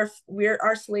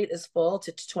our slate is full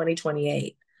to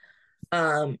 2028.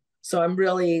 So I'm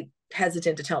really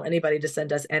hesitant to tell anybody to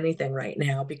send us anything right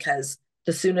now, because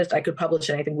the soonest I could publish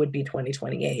anything would be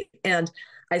 2028. And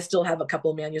I still have a couple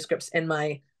of manuscripts in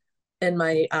my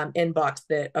inbox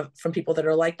that from people that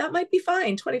are like, that might be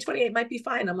fine. 2028 might be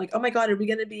fine. I'm like, oh my God, am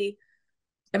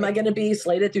I going to be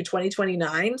slated through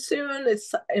 2029 soon?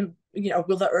 It's, you know,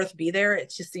 will the earth be there?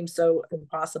 It just seems so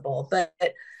impossible. But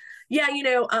yeah, you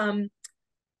know,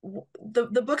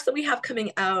 the books that we have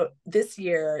coming out this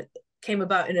year came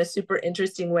about in a super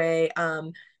interesting way.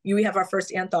 We have our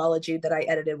first anthology that I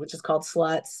edited, which is called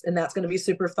Sluts, and that's going to be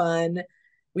super fun.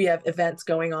 We have events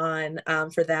going on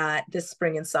for that this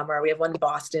spring and summer. We have one in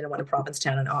Boston and one in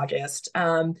Provincetown in August.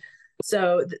 But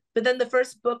then the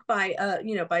first book by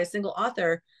a single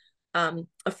author,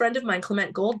 a friend of mine,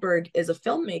 Clement Goldberg, is a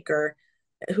filmmaker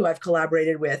who I've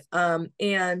collaborated with.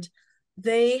 And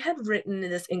they had written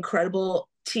this incredible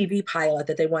TV pilot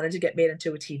that they wanted to get made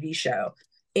into a TV show.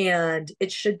 and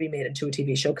it should be made into a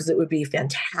TV show because it would be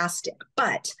fantastic.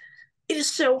 But it is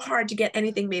so hard to get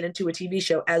anything made into a TV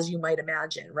show, as you might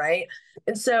imagine, right?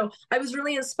 And so I was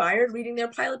really inspired reading their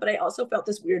pilot, but I also felt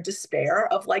this weird despair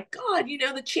of like, God,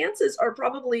 the chances are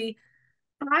probably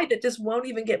high that this won't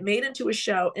even get made into a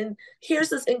show. And here's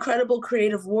this incredible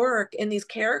creative work and these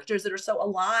characters that are so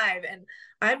alive, and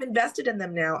I'm invested in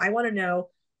them now. I want to know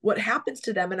what happens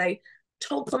to them. And I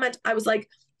told Clement, I was like,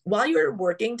 while you're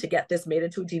working to get this made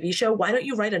into a TV show, why don't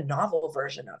you write a novel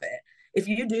version of it? If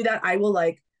you do that, I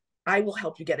will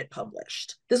help you get it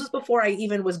published. This was before I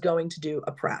even was going to do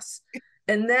a press.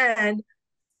 And then,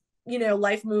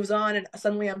 life moves on, and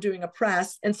suddenly I'm doing a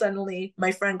press, and suddenly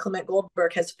my friend Clement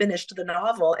Goldberg has finished the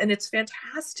novel, and it's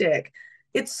fantastic.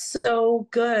 It's so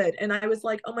good. And I was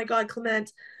like, oh my God,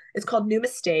 Clement, it's called New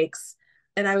Mistakes.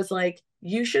 And I was like,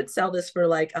 you should sell this for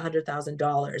like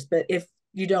 $100,000. But if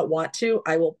you don't want to,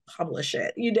 I will publish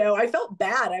it. I felt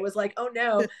bad. I was like, oh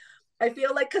no, I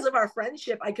feel like because of our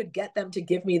friendship, I could get them to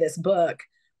give me this book.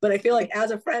 But I feel like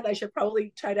as a friend, I should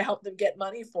probably try to help them get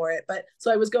money for it. But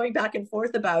so I was going back and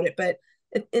forth about it. But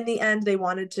in the end, they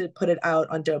wanted to put it out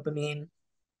on Dopamine.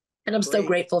 And I'm so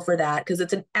grateful for that because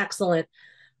it's an excellent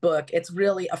book. It's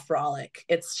really a frolic.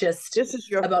 It's just This is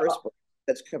your first book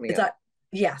that's coming out.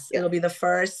 Yes, yeah. It'll be the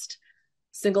first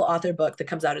single author book that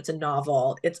comes out. It's a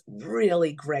novel. It's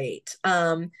really great.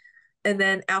 And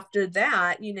then after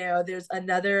that, there's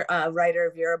another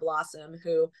writer, Vera Blossom,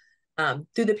 who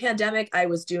through the pandemic, I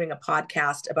was doing a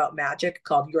podcast about magic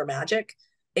called Your Magic.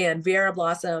 And Vera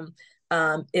Blossom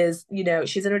is,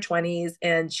 she's in her 20s,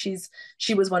 and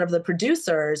she was one of the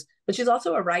producers, but she's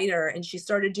also a writer. And she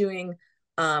started doing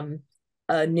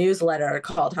a newsletter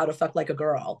called How to Fuck Like a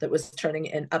Girl that was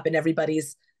turning up in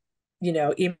everybody's,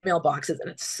 email boxes. And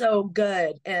it's so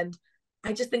good. And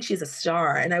I just think she's a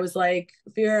star. And I was like,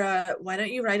 Vera, why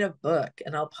don't you write a book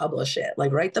and I'll publish it?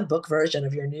 Like, write the book version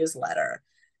of your newsletter.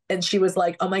 And she was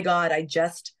like, oh my God, I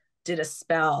just did a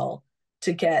spell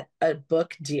to get a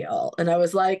book deal. And I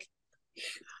was like,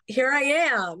 here I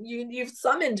am. You've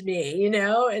summoned me,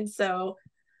 And so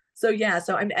yeah,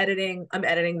 so I'm editing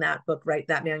that book,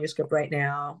 that manuscript right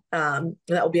now. That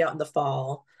will be out in the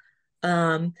fall.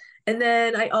 And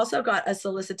then I also got a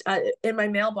solicit in my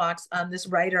mailbox, this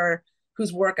writer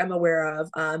whose work I'm aware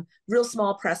of, real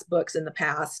small press books in the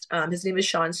past. His name is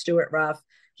Sean Stewart Ruff.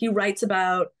 He writes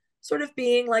about sort of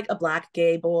being like a Black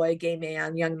gay boy, gay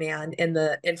man, young man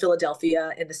in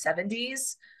Philadelphia in the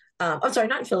 70s. I'm sorry,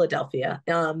 not in Philadelphia,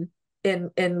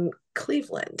 in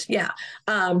Cleveland. Yeah.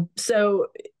 So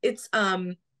it's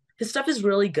his stuff is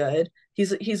really good.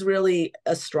 He's really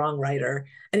a strong writer.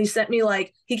 And he sent me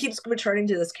he keeps returning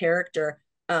to this character.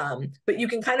 But you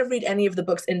can kind of read any of the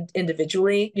books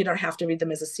individually. You don't have to read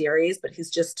them as a series, but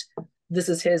this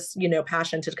is his,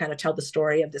 passion to kind of tell the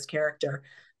story of this character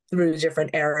through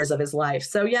different eras of his life.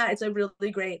 So yeah, it's a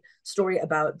really great story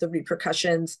about the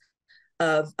repercussions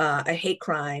of a hate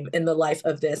crime in the life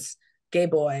of this gay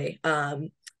boy,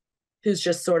 who's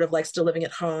just sort of still living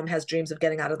at home, has dreams of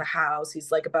getting out of the house.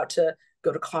 He's about to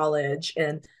go to college,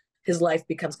 and his life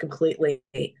becomes completely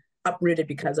uprooted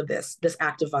because of this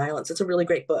act of violence. It's a really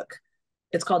great book.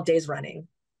 It's called Days Running.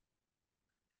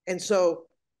 And so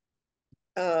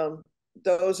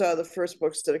those are the first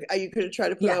books that are you going to try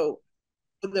to put out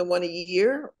more than one a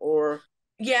year, or?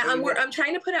 Yeah, I'm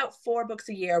trying to put out 4 books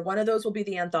a year. One of those will be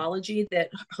the anthology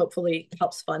that hopefully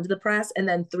helps fund the press, and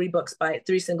then 3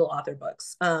 single author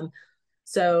books.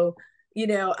 So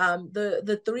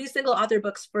the 3 single author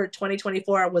books for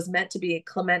 2024 was meant to be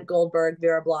Clement Goldberg,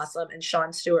 Vera Blossom, and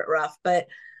Sean Stewart Ruff. But,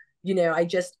 I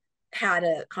just had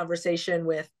a conversation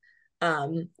with,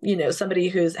 somebody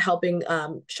who's helping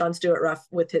Sean Stewart Ruff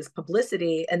with his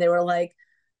publicity. And they were like,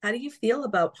 how do you feel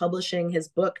about publishing his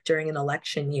book during an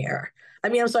election year? I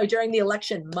mean, I'm sorry, during the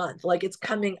election month, it's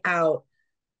coming out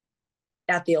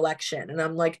at the election. And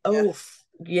I'm like, oh,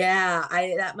 yeah,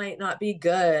 that might not be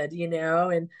good,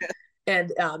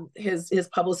 And his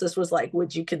publicist was like,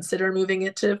 would you consider moving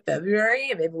it to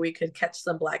February? Maybe we could catch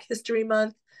some Black History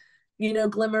Month,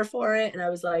 glimmer for it. And I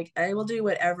was like, I will do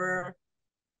whatever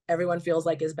everyone feels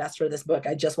like is best for this book.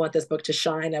 I just want this book to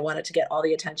shine. I want it to get all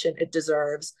the attention it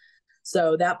deserves.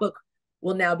 So that book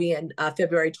will now be in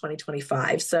February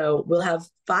 2025. So we'll have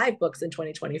 5 books in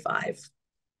 2025.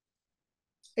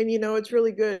 And it's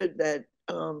really good that,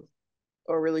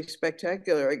 or really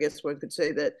spectacular, I guess one could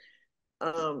say, that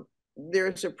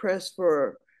there's a press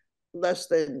for less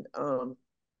than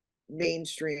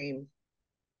mainstream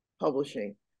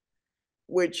publishing,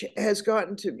 which has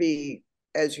gotten to be,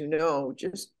 as you know,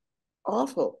 just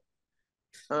awful.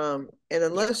 And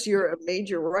unless you're a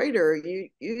major writer, you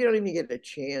don't even get a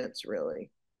chance, really.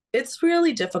 It's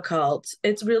really difficult.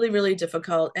 It's really, really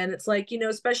difficult. And it's like,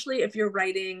 especially if you're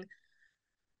writing,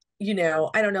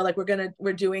 I don't know, like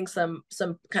we're doing some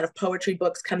kind of poetry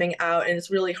books coming out, and it's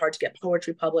really hard to get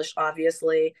poetry published,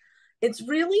 obviously. It's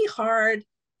really hard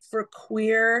for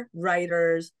queer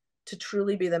writers to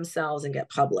truly be themselves and get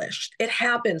published. It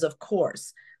happens, of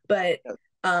course, but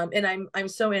and I'm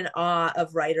so in awe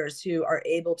of writers who are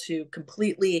able to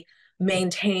completely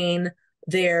maintain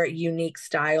their unique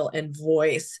style and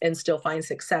voice and still find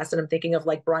success. And I'm thinking of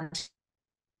like Bronte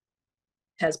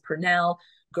Purnell,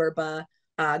 Gerba,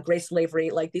 Grace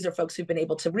Lavery. Like these are folks who've been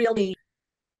able to really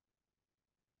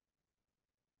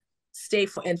stay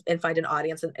and find an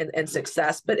audience and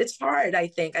success. But it's hard, I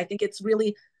think. I think it's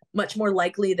really much more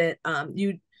likely that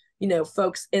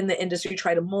folks in the industry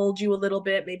try to mold you a little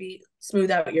bit, maybe smooth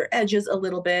out your edges a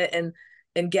little bit and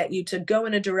get you to go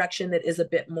in a direction that is a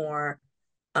bit more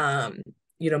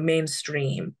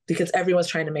mainstream, because everyone's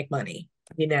trying to make money,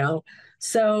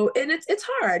 so, and it's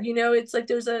hard, it's like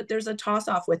there's a toss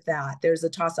off with that. There's a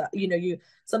toss up,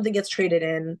 something gets traded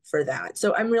in for that.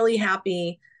 So I'm really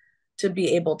happy to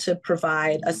be able to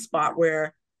provide a spot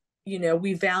where,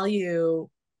 we value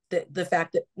the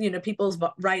fact that, people's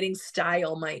writing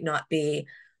style might not be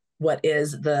what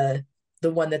is the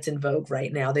one that's in vogue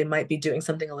right now. They might be doing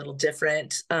something a little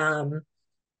different. But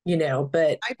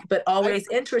always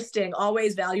interesting,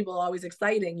 always valuable, always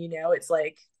exciting, it's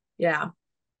like, yeah.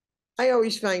 I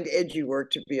always find edgy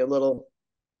work to be a little,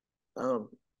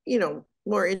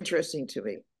 more interesting to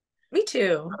me. Me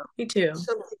too. Me too.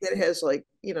 Something that has like,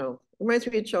 reminds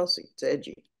me of Chelsea. It's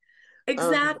edgy.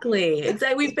 Exactly.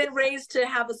 We've been raised to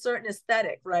have a certain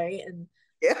aesthetic, right? And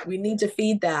yeah, we need to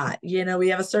feed that. We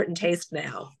have a certain taste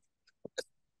now.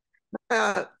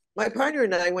 My partner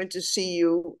and I went to see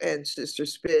you and Sister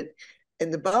Spit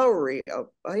in the Bowery.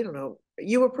 I don't know.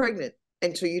 You were pregnant,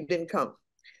 and so you didn't come.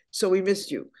 So we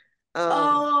missed you.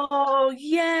 Oh,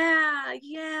 yeah.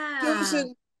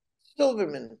 Susan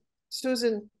Silverman.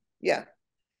 Susan, yeah.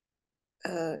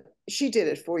 She did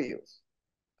it for you.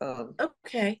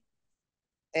 Okay.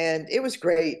 And it was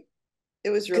great.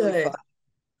 It was really Good. fun.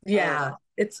 Yeah.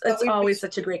 It's always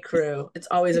such a great crew. It's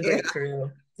always a great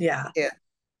crew. Yeah. Yeah.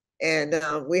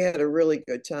 And we had a really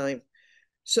good time.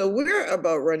 So we're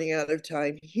about running out of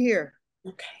time here.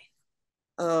 Okay.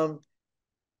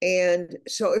 And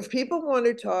so if people want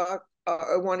to talk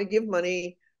or want to give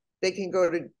money, they can go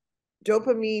to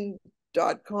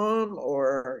dopamine.com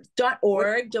or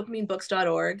 .org,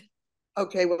 dopaminebooks.org.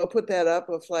 Okay, we'll put that up.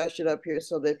 We'll flash it up here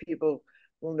so that people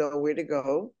will know where to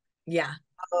go. Yeah.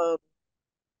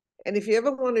 And if you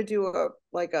ever want to do a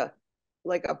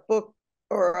book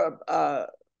or a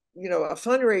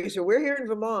fundraiser, we're here in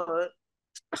Vermont.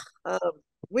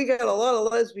 We got a lot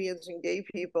of lesbians and gay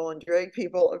people and drag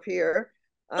people up here.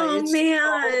 Oh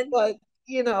man! But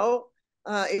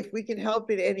if we can help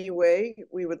in any way,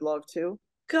 we would love to.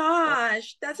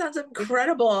 Gosh, that sounds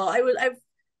incredible. I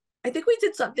think we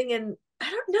did something in, I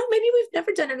don't know, maybe we've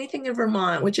never done anything in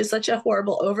Vermont, which is such a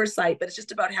horrible oversight, but it's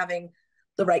just about having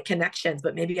the right connections.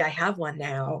 But maybe I have one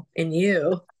now in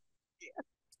you. Yeah.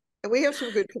 And we have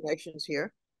some good connections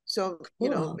here. So, cool.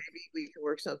 Maybe we can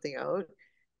work something out.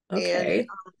 Okay.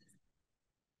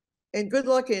 And good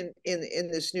luck in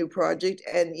this new project.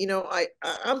 And,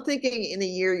 I'm thinking in a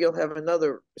year you'll have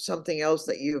something else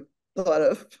that you thought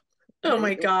of. Oh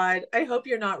my God. I hope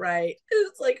you're not right.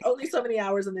 It's like only so many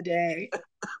hours in the day.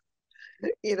 I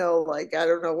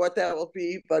don't know what that will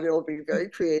be, but it'll be very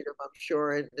creative, I'm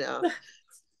sure. And,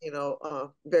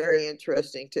 very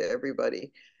interesting to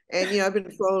everybody. And, I've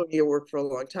been following your work for a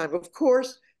long time. Of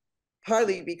course,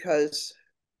 partly because,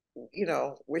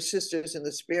 we're sisters in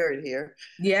the spirit here.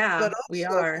 Yeah, but also we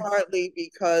are. Partly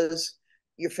because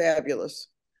you're fabulous.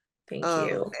 Thank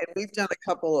you. And we've done a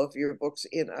couple of your books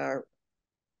in our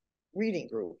reading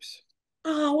groups.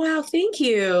 Oh, wow. Thank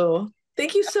you.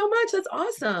 Thank you so much. That's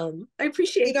awesome. I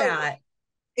appreciate that.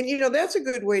 And, that's a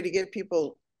good way to get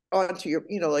people onto your,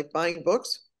 like buying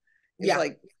books. It's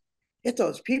like, get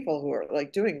those people who are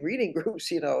like doing reading groups,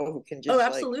 who can just. Oh,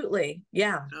 absolutely.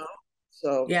 Yeah.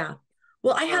 So. Yeah.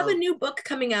 Well, I have a new book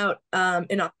coming out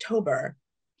in October.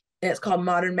 And it's called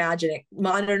Modern Magic,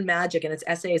 and it's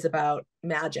essays about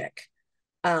magic.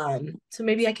 So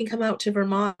maybe I can come out to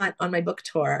Vermont on my book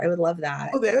tour. I would love that.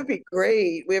 Oh, that would be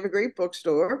great. We have a great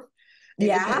bookstore.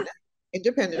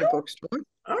 Independent bookstore.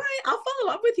 All right, I'll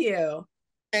follow up with you.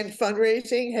 And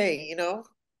fundraising, hey,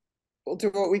 we'll do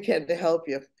what we can to help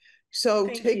you. So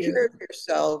take care of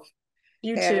yourself.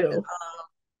 You too.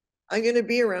 I'm going to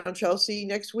be around Chelsea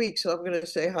next week, so I'm going to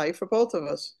say hi for both of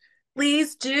us.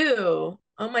 Please do.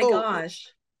 Oh my gosh.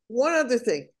 One other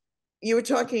thing. you were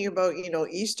talking about,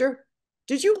 Easter.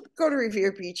 Did you go to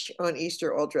Revere Beach on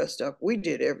Easter all dressed up? We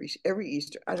did every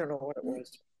Easter. I don't know what it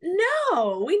was.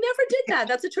 No, we never did that.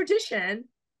 That's a tradition.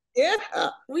 Yeah,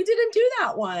 We didn't do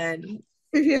that one.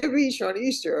 Revere Beach on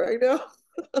Easter. I know.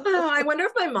 Oh, I wonder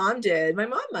if my mom did. My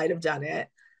mom might have done it.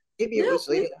 Maybe it No, was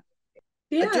a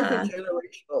yeah. different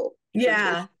generational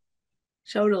Yeah,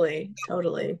 tradition.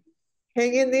 totally.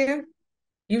 Hang in there.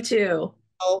 You too.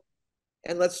 Oh,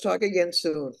 and let's talk again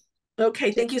soon. Okay,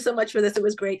 Take thank you so much for this. It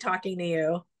was great talking to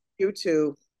you. you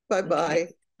too. Bye Okay, bye.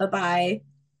 bye-bye.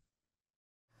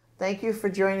 Thank you for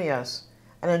joining us.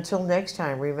 And until next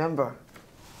time, remember,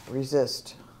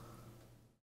 resist.